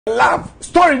love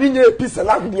story ni nye peace and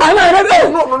love. No.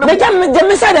 Me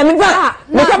say dem ba.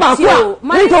 Me ka ba kwa.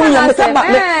 Me to nya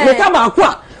me ka ba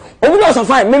kwa. Obi no so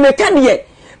fine. Me ka de.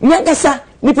 Me Nkasa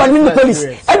nipa ni police.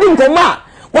 Edi nkoma.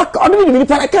 What obi ni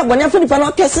nipa ka bonya fa nipa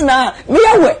no kese na. Me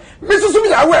yawe. Me susu me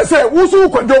yawe say wusu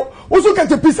kwadwo. Wusu ka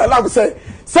te peace and love say.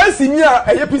 Sense ni a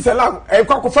eye peace and love. E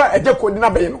kwa kofa Agya Koo na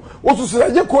be no. Wusu so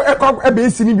Agya Koo e kwa e be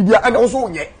sini bibia and also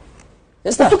onye.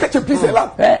 Wusu ka te peace and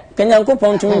love. Kenyanko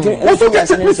pontu. Wusu ka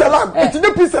te peace and love. It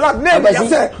the peace and love. Na ya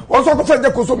say also kofa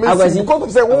Agya Koo so me because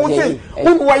of say won say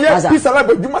won why peace and love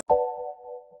aduma.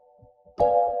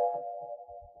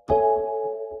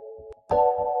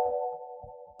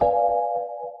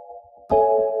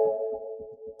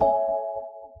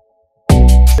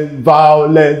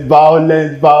 Violence,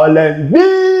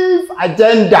 beef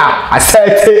agenda. I said,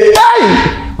 hey,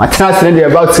 my chance is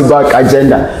about to back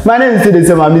agenda. My name is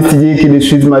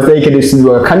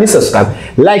amistytv. Can you subscribe,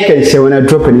 like, and share when I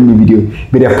drop a new video?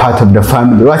 Be a part of the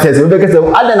family. What is it? Because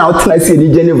I don't know how to see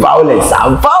the violence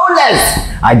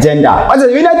agenda. What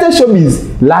is United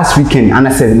Showbiz last weekend? And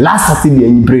I said last Saturday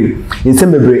in Bray in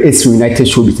Sembebre is United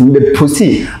Showbiz. And we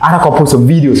proceed other couples of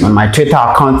videos on my Twitter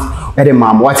account.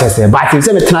 What I say, but in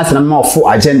some international more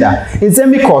for agenda. In some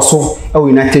because of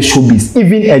United Showbiz,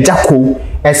 even Agya Koo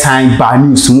signed bad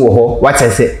news. What I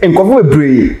say, and cover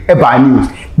Bray a bad news.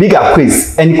 Bigger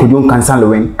quiz, any kwadwo Nkansah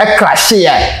liwin. A crash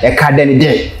here, a cardani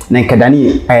day,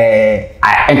 Nankadani,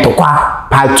 and Tokwa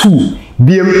part 2.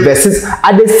 BM versus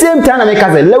at the same time I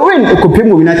say Lewin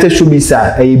Okopimo United Showbiz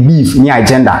a beef near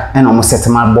agenda and almost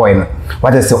settlement boy.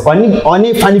 What I say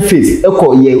only funny face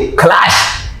echo ye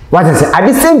clash. What I say at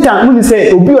the same time when you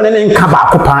say obi on any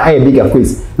kaba kopa a bigger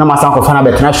quiz. No matter how far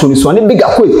better show this one bigger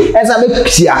quiz as I make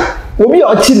here. Obi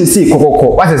or chili see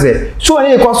kokoko. What I say so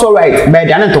any cost all right by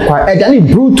the end to kwa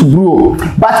brew to brew.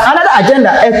 But another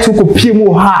agenda to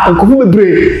kopimo ha and kopimo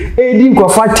brew AD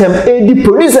kofatem AD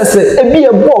producers be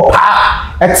a bob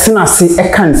Exna see a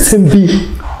can simply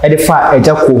edify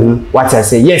Agya Koo. What I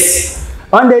say, yes.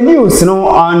 On the news,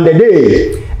 on the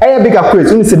day, a bigger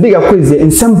quiz, when it's a bigger quiz in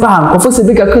some bank, of course, a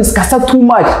bigger quiz, cast too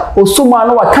much, or so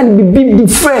man, I can't be big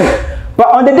different.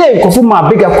 But on the day, my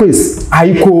bigger quiz,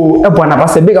 I call a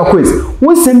bonabas a bigger quiz.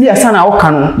 We send me a son or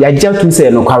canon, ya just to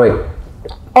say no correct.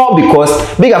 All because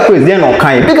bigger quiz, they're not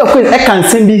kind. Bigger quiz, I can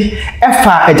send me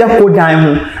Agya Koo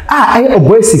diamond. I a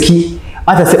boy siki.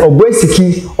 As I say,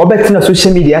 obesity, or better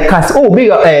social media cast. Oh,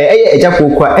 bigger Agya Koo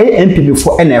MP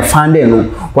before and I found them.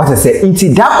 What I say,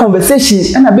 into that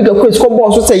conversation, and a bigger quiz,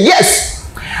 also say yes.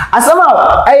 As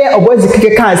somehow,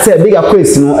 obesity can't say a bigger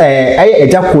quiz,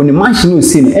 Agya Koo, the mansion you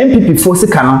see, MP for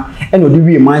Secano, and would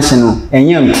be a mansion, and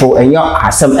young pro, and your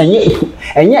assam, and yet,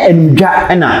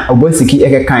 and obesity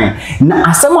a kind. Now,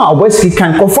 as somehow obesity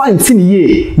can confine in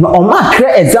ye, no, or mark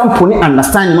example,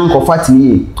 understand non comforting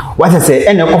ye. What I say,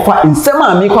 and a offer in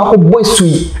summer make up boy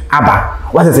sweet abba.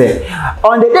 What I say,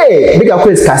 on the day, bigger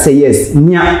quiz can say yes,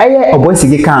 near a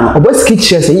obesity can, obesity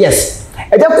say yes.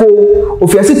 Agya Koo,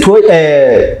 if you see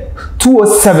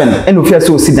 207 and if you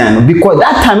so sit down because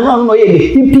that time no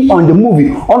the PP on the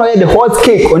movie on the hot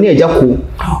cake on Agya Koo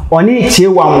on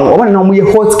chewa or no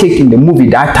hot cake in the movie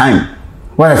that time.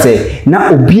 What I say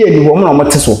now obi any woman on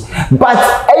moteso but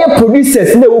aye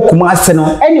producers na wo kuma ase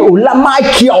no any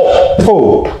olamakio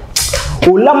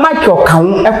olamakio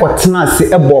kan ekotena ase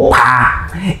ebo pa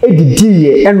edidi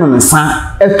ye eno nsa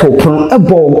etopon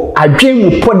ebo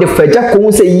adwemu pode fa Agya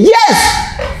Koo say yes.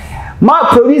 My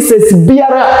producers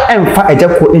biara emfa Agya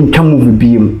Koo ntwa movie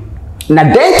biem na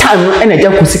that time and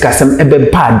Agya Koo sikasem ebe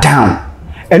bad down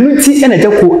enuti and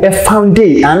Agya Koo e found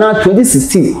day and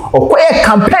 2016 okoye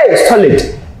campaign solid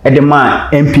at the man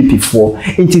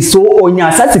MPP4 it is so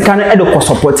onya satika na edo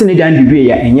support ni dan the way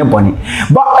ya enye boni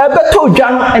but ebeto dwa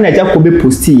no and Agya Koo be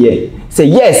post here say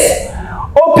yes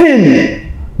open.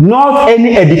 Not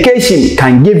any education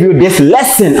can give you this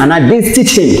lesson and this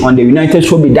teaching on the United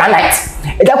Showbiz dialect.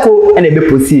 Agya Koo and a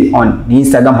be on the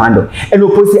Instagram handle. And we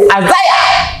post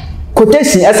Isaiah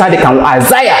quotation as I can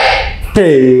Isaiah.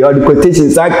 Hey, all the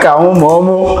quotations I can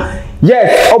momo.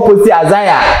 Yes, opposite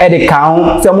Isaiah at the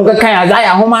count. So muka kan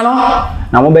Isaiah homa no.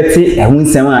 Na mo beti ehun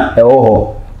sema e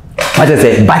ho. What I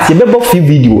say, but you better few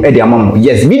video at the amamo.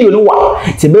 Yes, video no wa.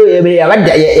 You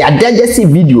just see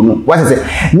video no. What I say,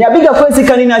 nya bigger first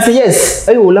can in say yes.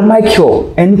 I will like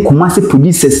you. Any Kumasi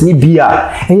producers ni bia.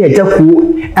 Agya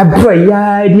Koo abro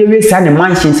ya dey we say na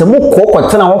mansion say mo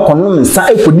kokotena ho kono nsa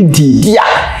e fodi dia.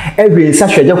 Every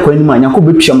such Agya Koo ni manya ko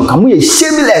betwa maka mo ye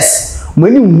shameless.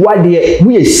 Money what de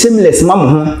we shameless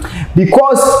mama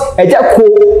because Agya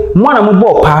Koo mo na mo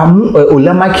bo pa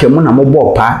Olamake mo na mo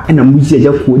bo pa na mo ji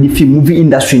Agya Koo di film movie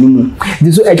industry ni mu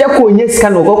so Agya Koo nye sika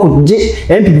no ko je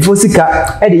MP before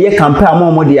sika e de ye campaign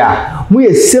mo de a mo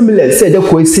ye shameless say Agya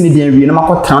Koo sini de wi na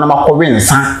makota na makọ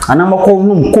wensa ana makọ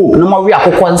num coke na mawe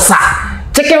akokọ nsa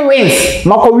chicken wings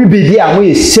makọ wi baby a mo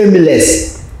ye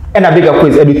shameless and a bigger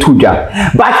quiz every 2 job.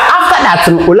 But after that,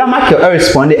 Olamake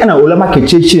responded and Olamake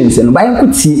changed and by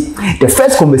could see the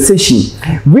first conversation.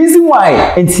 Reason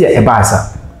why and see a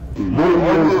baza.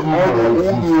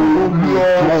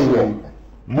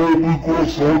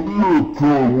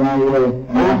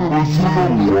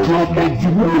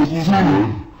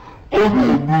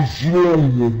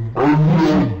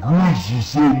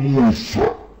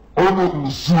 I'm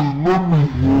saying, let me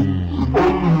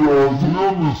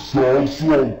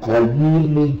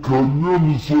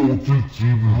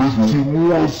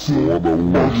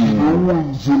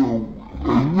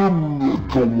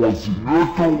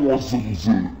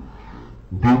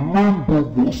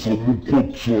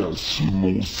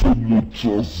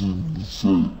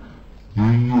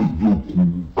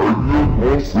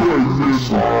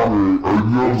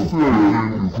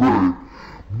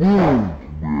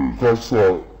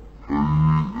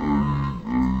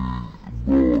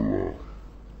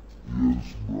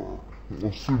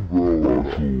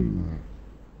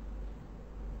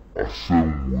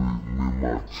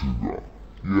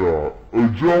yeah,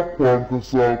 Agya Koo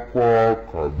Nkansah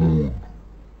Kwawood.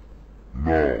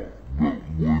 Now, when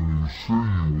you say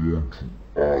you want to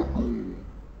add on,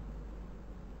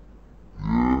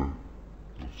 yeah,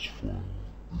 that's fine.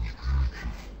 It's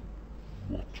beautiful.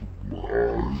 But to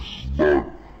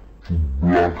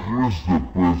blacklist the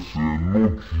person,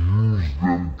 not use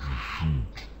them to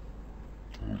shoot.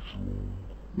 That's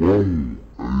wrong.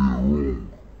 Wrong.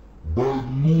 But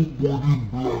nobody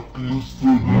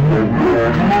blacklisted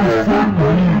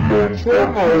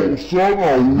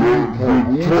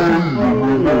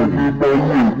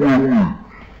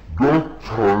that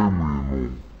time,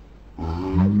 he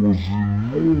was in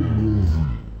no movie.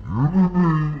 You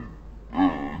didn't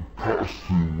cast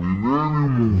him in any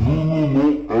movie.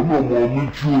 No, I'm not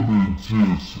making it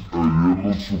a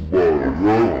yellow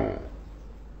survivor.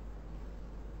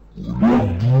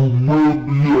 MULTIMEDIA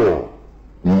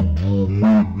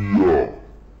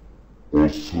or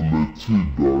selected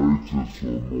directors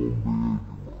or no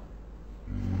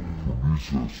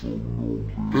producers or no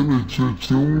any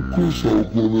chicken course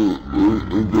out on it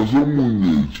and there's a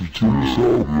money chicken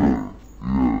sour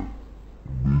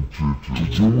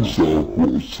chicken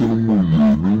sour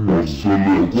ceremony or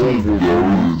selected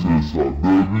directors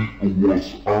baby was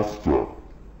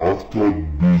after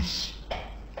this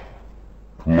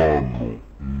plan.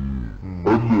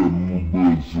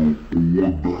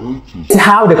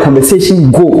 How the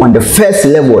conversation go on the first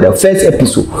level, the first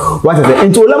episode. What is it?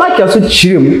 Into Olamake also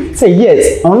chirim say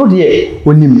yes, ono de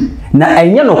onim. Na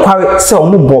enye no kware say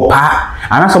omo bopa,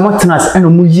 ana so mo tenas eno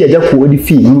mu yi Agya Koo di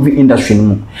fi movie industry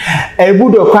mu.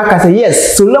 Ebudo kwaka say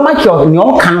yes, so Olamake ni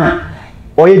o kan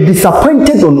or you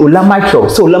disappointed on Olamake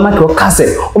so Olamake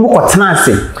kase omo ko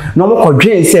tenase no mo ko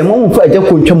dwen say mo mfa Agya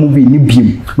Koo ntwa movie ni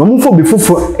biem no mo fo be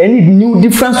fofo any new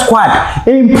different squad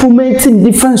implementing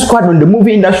different squad on the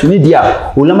movie industry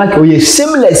media Olamake o ye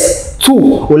shameless to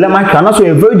Olamake and also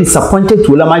very disappointed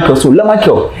to Olamake so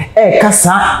Olamake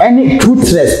kasa any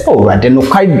truthless oh rather no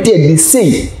quite dead they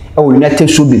say oh United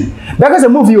Showbiz because the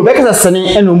movie o because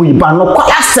sene eno mu yiba no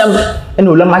kwala sem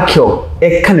eno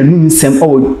Olamake kind of new sem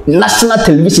oh national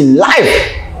television live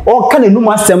or kind of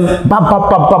new sem ba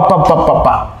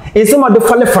in some of the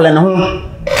fall na ho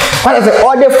what is it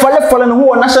all the fall na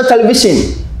ho on national television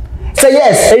say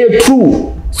yes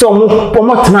true so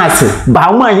mo tenase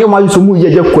ba mo anye mo yuso mu ye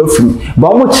Agya Koo afiri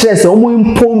ba mo kire se mo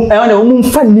impom na mo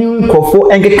mfa new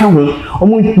nkofo engeka ho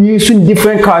mo use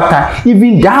different character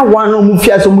even that one mo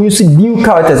fia so mo use new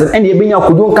characters and ebenya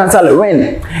kwadwo Nkansah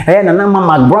liwin na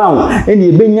mama brown and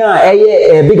ebenya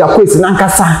bigger quiz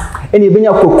Nankasa and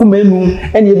ebenya kokumenu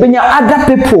and ebenya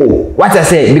other people what I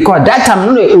say because that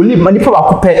time no only money people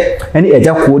akupe and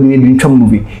Agya Koo ni ntwa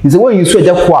movie is when you so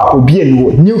Agya Koo obi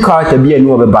enu new character bi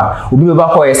enu obeba obi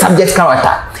beba a subject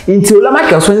character into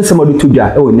Olamake so somebody to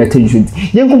ja oh net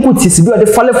yen kuku tisi bi o de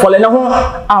fole na ho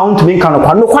a on to me kan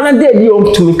no kwana de bi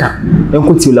o to me kan yen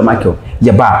kuku ti Olamake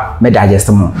ye ba me digest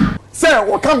mo say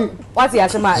what come what ya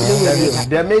shema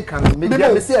the make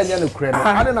me say anya no kure no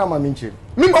ade na ma me nche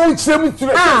me ma wo kire mu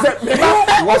tire say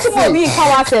what mo mi ka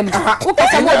wa sem wo ka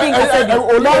sem obi nka bi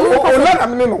ola na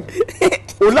me no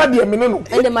ola de me no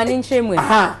and the man nche mu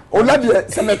ola de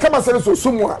se me kama se so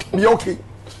sumu a me okay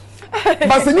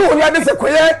but se ni ola de se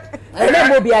koye Ene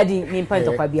mo bia di ni mpa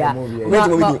ntokwa bia.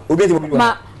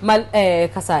 Ma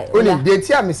kasa. Oni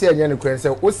date am say enye ne kwen say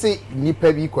wo se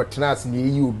nipa bi kwotena as na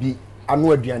eyi obi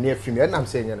anu aduane afim e nam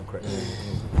say enye ne kwen.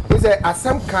 We say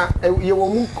asam ka ye wo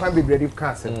mu kwan bebredi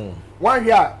ka say. Wan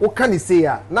hwe a wo ka ni say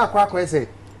a na akwa say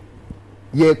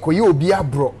ye koye obi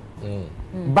abro.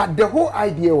 But the whole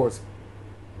idea was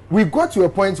we got to a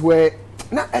point where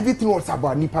not everything was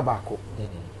about nipa bako.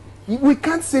 We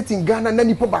can't sit in Ghana na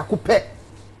nipa bako pe.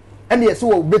 And yes,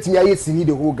 so betting ya see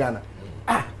the whole Ghana.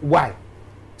 Why?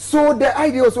 So the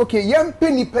idea was okay, yen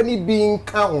penny being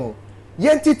count,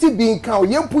 yen titi being count,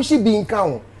 yen pushy being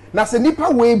count. Na se nipa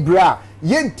we bra,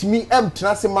 yen timi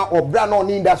trasema or bra no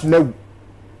need that no.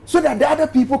 So that the other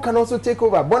people can also take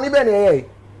over. Bonnie Benny,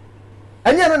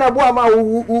 and yen na boa ma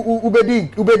ubedi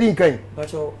nkan.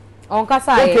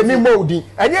 Onkasa okay me modi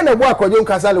and yen na boa kwadwo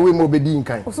Nkansah liwin mo bedi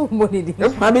nkan. So modi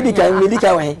ma bedi kan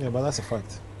wa. Yeah, but that's a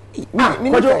fact. I don't say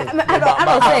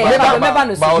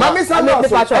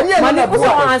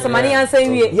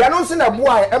Mami na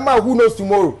boy Emma who knows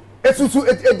tomorrow. Esusu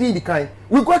did kind.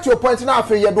 We got to a point now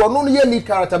after you don't know your lead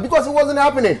character because it wasn't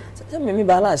happening. Me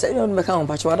balance. I don't make am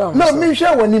patch down. No, me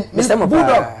share when Mr.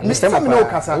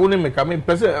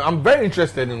 I'm very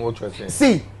interested in what you're saying.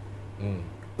 See.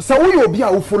 So we obi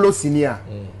a follow senior.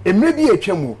 E maybe a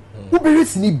chemu. Who be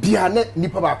sini bia na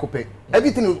nipa ba kope.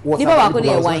 Everything was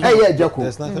Agya Koo.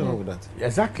 There's nothing wrong with that.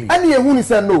 Exactly. And you who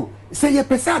say no. Say you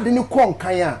pesa de ni kon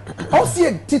kan ya. How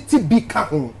see titi bi ka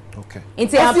ho. Okay.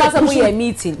 Into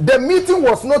meeting. The meeting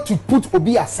was not to put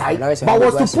Obi aside, but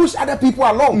was to push other people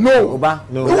along. No.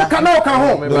 No. Who can now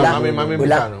come home?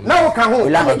 Now come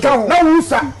home. Now who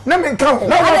sa? Now me come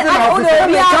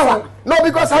home. No,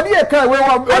 because I didn't care where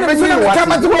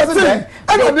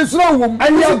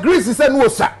and your Greece is no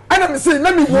sir. And I'm saying,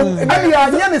 let me go. And you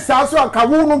are Yanni South and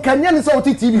Kawun can Yanni South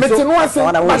TV. But you know, I say,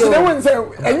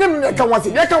 and you can watch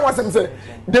it. You can watch them say,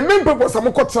 the main purpose of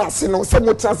Moko trust, you know,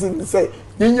 some trust in say,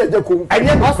 Agya Koo. And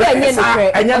you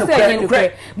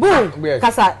boom,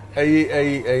 Kasa.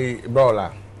 A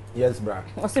brawler. Yes, bra.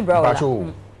 What's the brawler?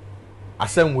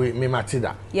 Asem we me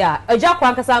matida. Yeah, Agya Koo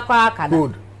Nkansah liwin.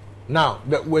 Good. Now,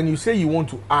 when you say you want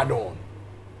to add on,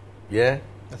 yeah,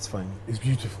 that's fine. It's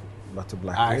beautiful. But to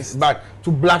blacklist, but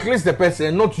to blacklist the person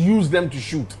and not use them to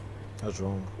shoot, that's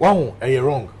wrong. Wow, you're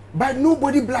wrong. But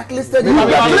nobody blacklisted him. Wait.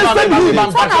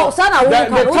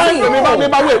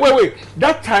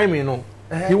 That time, you know,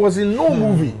 he was in no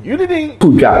movie. You didn't.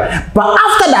 But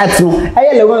after that, no,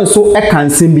 Agya Lewen so I can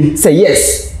say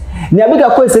yes.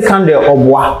 Agya Koo say can the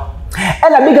obwa.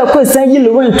 And Agya Koo say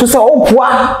Lewen to say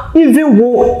opwa. Even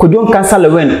who kwadwo Nkansah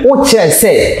liwin, o chair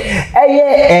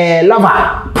say,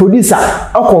 lover, producer,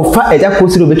 o confirm Agya Koo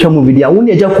say obetwa movie dia. Wo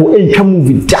ne Agya Koo entwa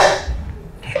movie da.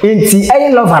 Enti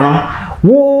lover no.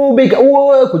 Wo big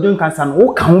kwadwo Nkansah no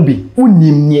wo ka ho bi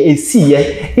unim ne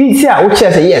esiye nti a wo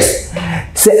chair say yes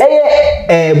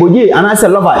say boje anase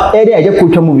lover dey Agya Koo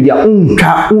twa movie dia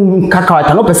unka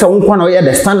character no pese unko na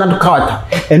the standard character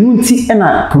enu nti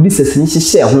na producers ni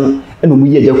hye ho eno mu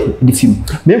Agya Koo di film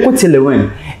me ko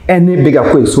telewen ene Agya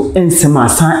Koo so ensema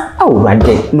san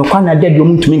awrade no kwa na de dio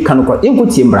mutumi nka no kwa enko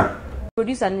tie mbra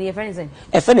producer and your friends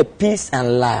a peace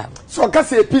and love so can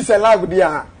say peace and love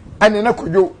dia and na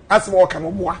kwadwo asem o kan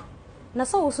oboa na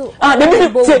so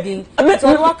baby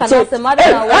so what can I say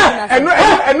madam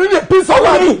enu ye peace and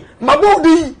love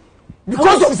mabodi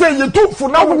because of say you too for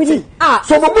now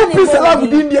so babu peace and love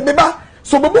din dia beba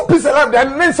so babu peace and love dia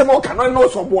na nsem o kan no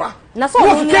so oboa na so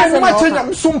you can ma change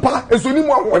am sumpa ezoni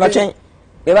mu ahwo chen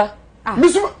beba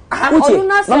Miss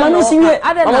Mama no siwe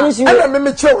ana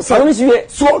me chew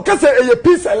so can say a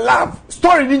peace and love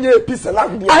story ni ye peace and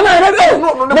love dia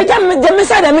no me can me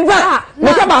say me ba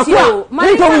me ka ba kwa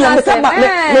me ko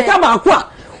me ka ba kwa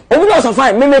obi no so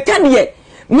fine me ka de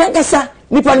me Nkansah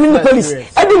nipa ni police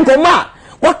edi nkoma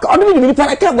wa obi ni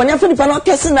nipa ka boni afa nipa no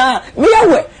kese na me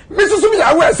yawe me so me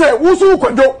yawe say wusu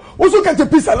kwadwo wusu ka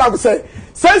peace and love say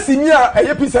sense ni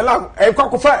a peace and love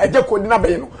kwakofa Agya Koo na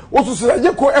be no wusu so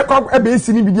Agya Koo be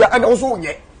sini bidia and wusu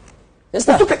nye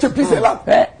wusu ka peace and love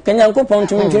Kenyankopon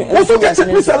tumi wusu ka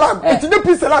peace and love it the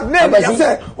peace and love na ya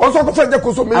say wusu kwakofa Agya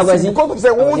Koo so me because of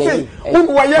say wo say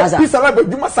wo wa ye peace and love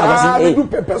adwuma sa do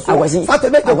pepper so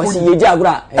Saturday Agya Koo ye di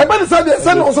agura e ba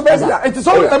say no so be dia it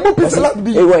so e peace and love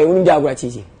bi e we uni di agura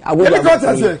chichi agura e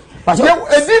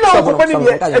di na ko pani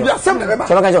dia e dia sem na be ba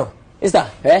so ka jo Sister,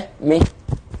 me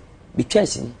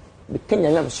because me Kenya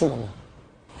na so no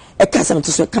e ka sam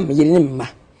to so ka me yiri ni mma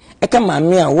e ka ma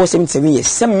me a wo 7 years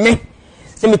sem me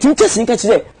se me tin kesi nka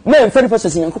chire me mfa ni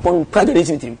person Yankopon praga dey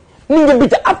tin me get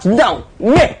beat up down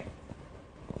me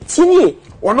Tini.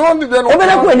 Ono on the no.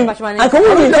 Obena ko ni. Anka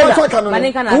woni ntada.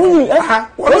 Maninka na. Woni.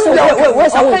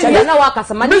 Where's our cheddar? Na wa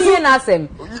kasa mani na asem.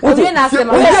 Obi na asem.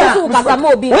 Obi kasa mo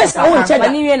obi. Where's our cheddar?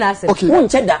 Mani na asem. Won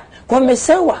cheddar. Ko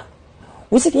mesewa.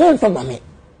 Wisi ke yen fa mame.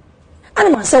 Ana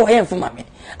ma se wa yen fa mame.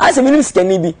 Ase minim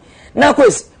skani bi. Na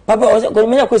kwes papa ko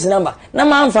me na kwes number. Na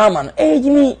ma amfa ama no.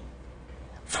 Jimi.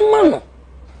 Fama no.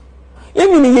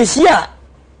 Yemi ni yeshia.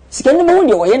 Skani mo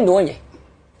wonde wo yen de wonye.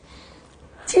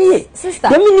 Tiye. Sister.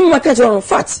 Yemi ni market on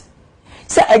fat.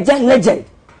 Say Agya legend.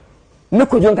 Me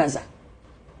kwadwo Nkansah.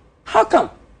 How come?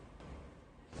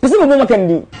 Pese mo mo kan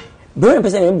di. Bro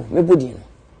pese me body no.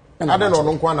 I don't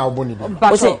know nkwa na oboni di.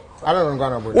 I don't know nkwa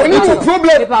na oboni. What is the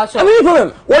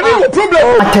problem? What is the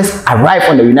problem? Artists arrive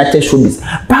on the United Showbiz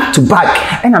back to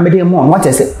back. And I made them on what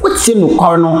I said. What's in the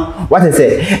corner? What I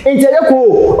said.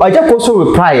 Agya Koo so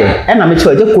reply. And I made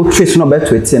sure Agya Koo trace no better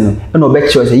to it. And no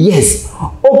better say yes.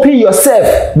 Open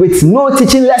yourself with no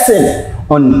teaching lesson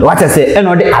on what I said. And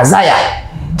on the Isaiah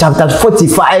chapter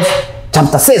 45,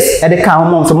 chapter 6. And the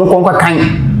count so monko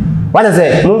kan. What I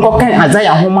say? Monko kan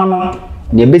Isaiah homa no.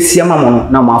 Ne besia mama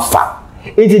na mafa.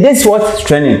 It is what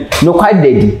training no quite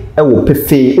daddy e wo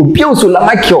pefe obi o so la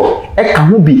makio e ka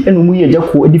ho bi enu mu ye Agya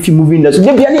Koo edifi movie industry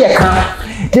de bia ne ye ka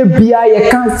de bia ye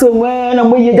ka so na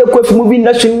mu ye Agya Koo fi movie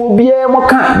industry mu bia mo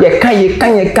ka ye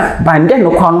ka bande no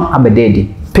kwa no abededi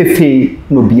pefe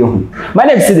no bia ho. My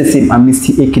name is the same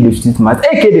AMISTY aka the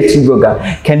street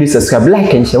blogger. Can you subscribe,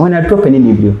 like and share when I drop any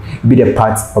new video? Be the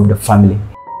part of the family.